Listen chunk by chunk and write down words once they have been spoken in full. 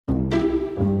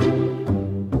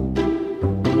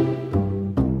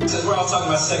all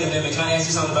talking about the Second Amendment, can I ask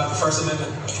you something about the First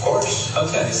Amendment? Of course.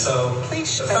 Okay, so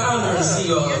the founder and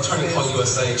CEO of Turning Point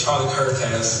USA, Charlie Kirk,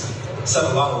 has said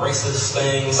a lot of racist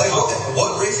things. Like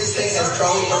what racist thing has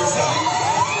Charlie Kirk said?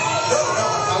 No,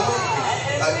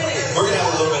 we're gonna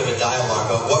have a little bit of a dialogue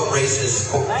about what racist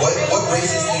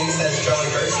things has Charlie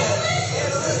Kirk said.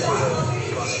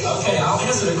 Okay, I'll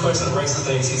answer the question of racist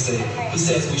things he said. He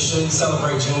says we shouldn't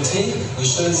celebrate Juneteenth. We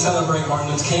shouldn't celebrate Martin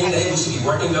Luther King Day. We should be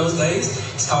working those days.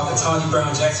 It's called the Tanya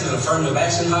Brown Jackson and affirmative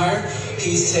action hire.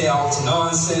 He's tells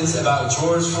nonsense about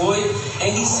George Floyd.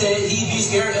 And he said he'd be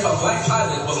scared if a black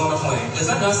pilot was on a plane. Does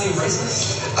that not seem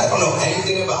racist? I don't know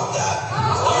anything about that.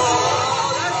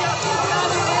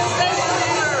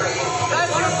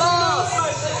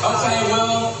 Okay,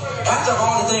 well, after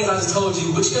all the things I just told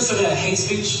you, would you consider that hate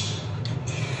speech?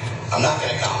 I'm not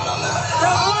going to comment on that.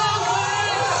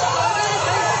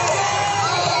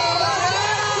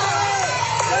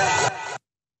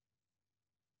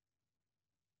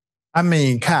 I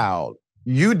mean, Kyle,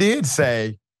 you did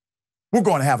say we're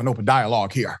going to have an open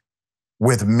dialogue here.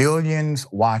 With millions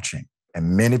watching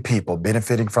and many people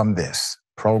benefiting from this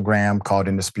program called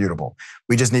Indisputable,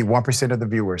 we just need 1% of the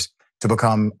viewers to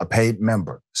become a paid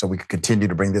member so we can continue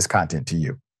to bring this content to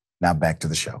you. Now back to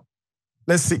the show.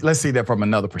 Let's see that from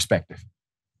another perspective.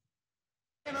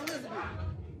 Okay,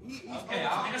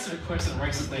 I'll answer the question of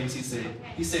racist things he said.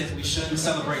 He says we shouldn't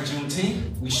celebrate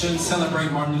Juneteenth. We shouldn't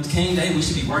celebrate Martin Luther King Day. We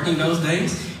should be working those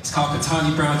days. It's called the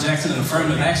Tanya Brown Jackson and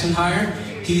affirmative action hire.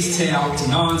 He's tells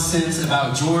nonsense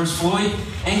about George Floyd.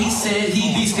 And he said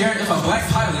he'd be scared if a black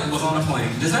pilot was on a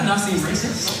plane. Does that not seem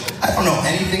racist? I don't know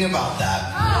anything about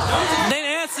that. Then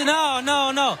answer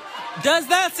no. Does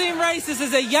that seem racist?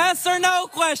 Is a yes or no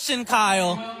question,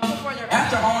 Kyle?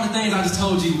 After all the things I just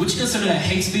told you, would you consider that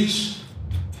hate speech?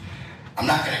 I'm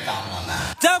not going to comment on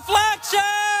that. Deflection!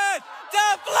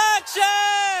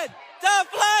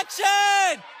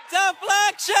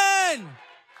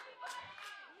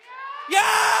 Yeah!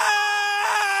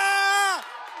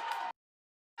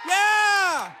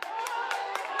 Yeah!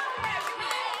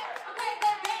 Okay,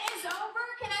 the bit is over.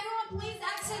 Can everyone please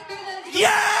exit through the...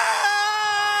 Yeah!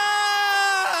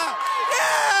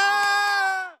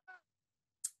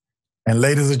 And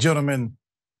ladies and gentlemen,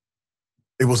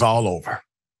 it was all over.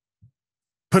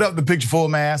 Put up the picture full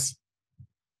mass.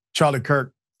 Charlie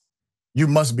Kirk, you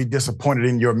must be disappointed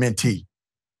in your mentee.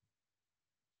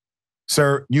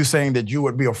 Sir, you saying that you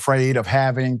would be afraid of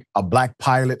having a black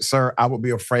pilot, sir? I would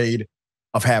be afraid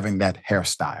of having that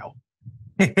hairstyle.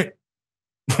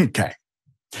 Okay.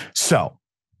 So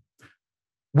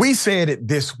we said it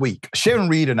this week. Sharon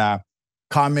Reed and I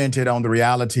commented on the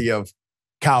reality of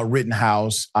Kyle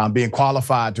Rittenhouse being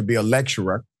qualified to be a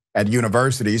lecturer at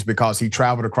universities because he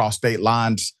traveled across state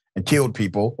lines and killed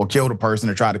people or killed a person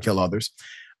and tried to kill others.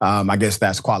 I guess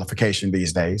that's qualification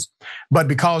these days. But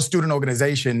because student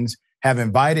organizations have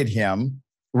invited him,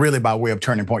 really by way of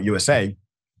Turning Point USA,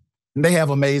 they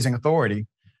have amazing authority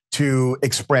to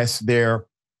express their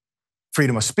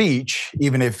freedom of speech,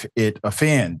 even if it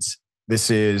offends. This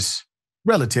is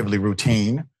relatively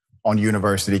routine on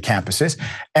university campuses.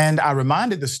 And I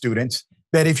reminded the students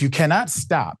that if you cannot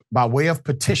stop by way of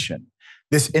petition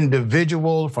this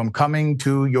individual from coming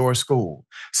to your school,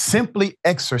 simply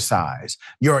exercise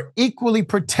your equally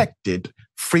protected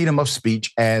freedom of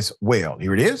speech as well.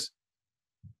 Here it is.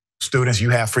 Students,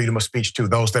 you have freedom of speech too.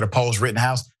 Those that oppose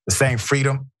Rittenhouse, the same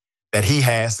freedom that he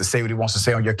has to say what he wants to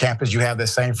say on your campus, you have that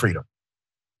same freedom.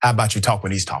 How about you talk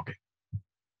when he's talking?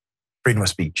 Freedom of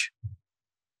speech.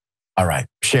 All right,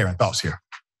 Sharon, thoughts here.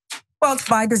 Well, it's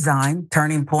by design,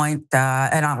 Turning Point,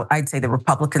 and I'd say the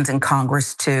Republicans in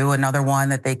Congress too, another one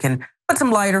that they can put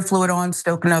some lighter fluid on,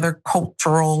 stoke another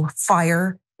cultural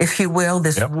fire, if you will,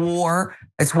 this war.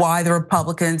 It's why the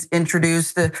Republicans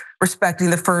introduced the Respecting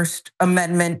the First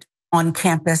Amendment on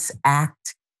Campus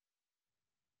Act.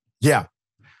 Yeah.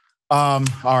 All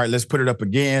right, let's put it up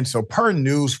again. So per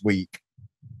Newsweek,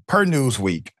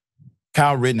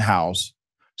 Kyle Rittenhouse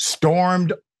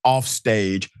stormed off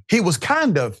stage. He was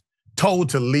kind of told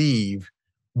to leave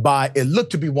by, it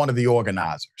looked to be one of the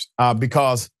organizers,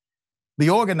 because the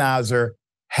organizer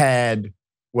had,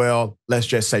 well, let's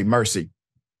just say mercy,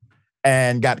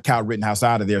 and got Kyle Rittenhouse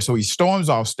out of there. So he storms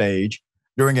off stage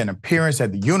during an appearance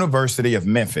at the University of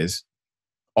Memphis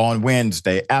on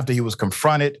Wednesday after he was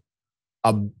confronted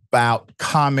about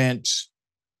comments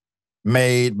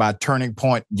made by Turning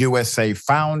Point USA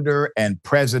founder and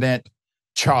president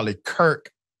Charlie Kirk.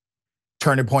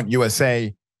 Turning Point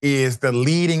USA is the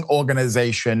leading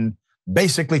organization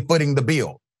basically footing the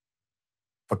bill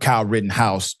for Kyle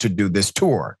Rittenhouse to do this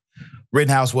tour.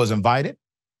 Rittenhouse was invited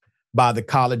by the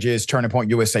college's Turning Point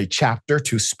USA chapter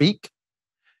to speak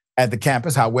at the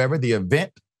campus. However, the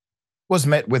event was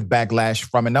met with backlash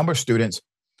from a number of students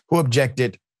who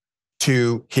objected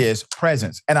to his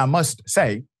presence. And I must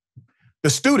say, the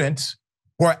students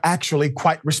were actually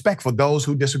quite respectful. Those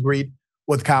who disagreed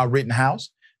with Kyle Rittenhouse,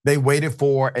 they waited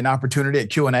for an opportunity at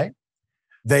Q&A.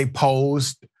 They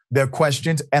posed their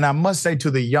questions. And I must say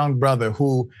to the young brother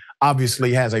who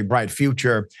obviously has a bright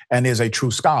future and is a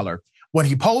true scholar, when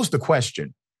he posed the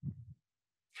question,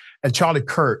 and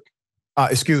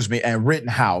and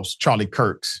Rittenhouse, Charlie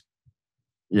Kirk's,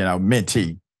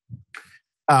 mentee,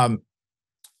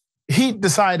 he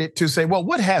decided to say, well,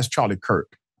 what has Charlie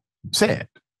Kirk said?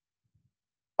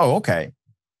 Oh, okay.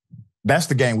 That's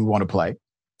the game we want to play.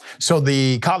 So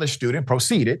the college student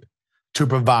proceeded to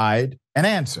provide an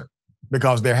answer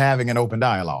because they're having an open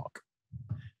dialogue.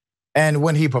 And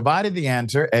when he provided the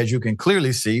answer, as you can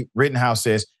clearly see, Rittenhouse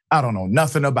says, I don't know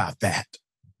nothing about that.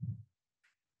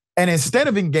 And instead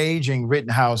of engaging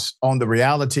Rittenhouse on the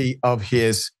reality of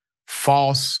his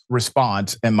false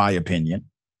response, in my opinion,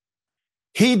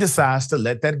 he decides to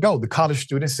let that go. The college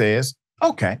student says,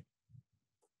 okay,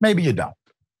 maybe you don't.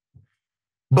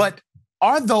 But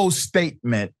are those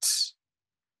statements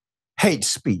hate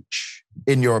speech,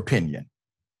 in your opinion?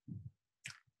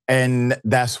 And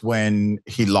that's when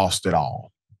he lost it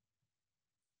all.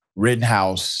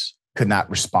 Rittenhouse could not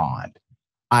respond.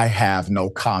 I have no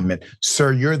comment.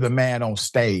 Sir, you're the man on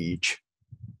stage.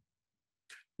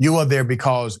 You are there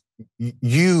because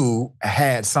you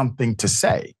had something to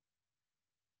say.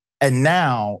 And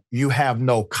now you have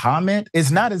no comment.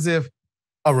 It's not as if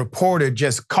a reporter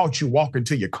just caught you walking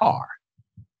to your car.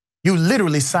 You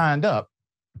literally signed up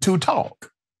to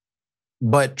talk.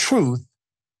 But truth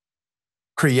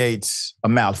creates a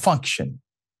malfunction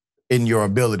in your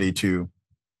ability to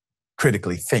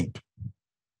critically think.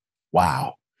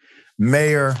 Wow.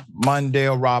 Mayor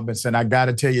Mondale Robinson, I got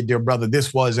to tell you, dear brother,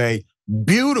 this was a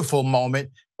beautiful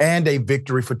moment and a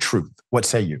victory for truth. What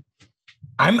say you?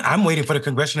 I'm waiting for the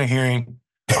congressional hearing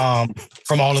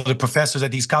from all of the professors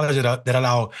at these colleges that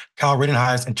allow Kyle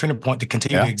Rittenhouse and Turning Point to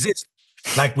continue to exist.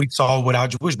 Like we saw with our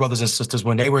Jewish brothers and sisters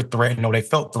when they were threatened or they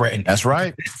felt threatened. That's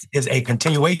right. This is a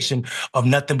continuation of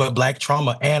nothing but Black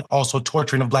trauma and also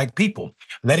torturing of Black people.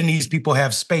 Letting these people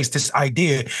have space. This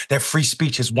idea that free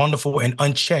speech is wonderful and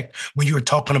unchecked when you're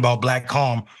talking about Black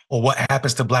calm or what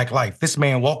happens to Black life. This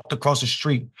man walked across the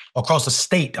street, across the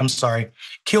state,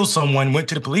 killed someone, went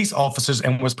to the police officers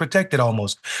and was protected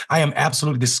almost. I am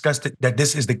absolutely disgusted that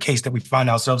this is the case that we find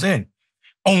ourselves in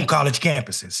on college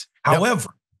campuses.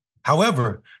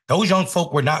 However, those young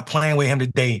folk were not playing with him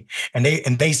today, and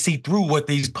they see through what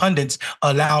these pundits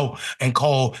allow and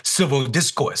call civil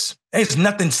discourse. There's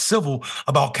nothing civil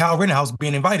about Kyle Rittenhouse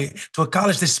being invited to a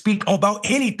college to speak about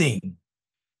anything.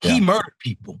 He murdered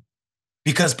people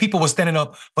because people were standing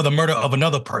up for the murder of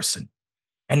another person.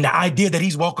 And the idea that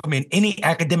he's welcome in any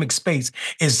academic space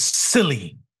is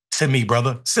silly to me,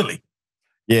 brother, silly.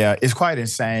 Yeah, it's quite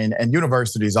insane. And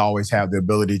universities always have the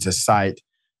ability to cite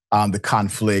the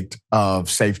conflict of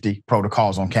safety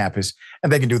protocols on campus.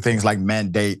 And they can do things like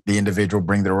mandate the individual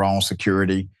bring their own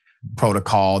security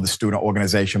protocol. The student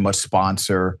organization must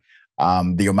sponsor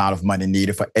the amount of money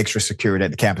needed for extra security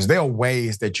at the campus. There are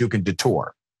ways that you can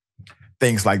detour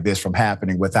things like this from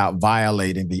happening without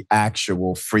violating the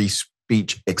actual free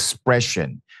speech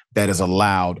expression that is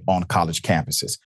allowed on college campuses.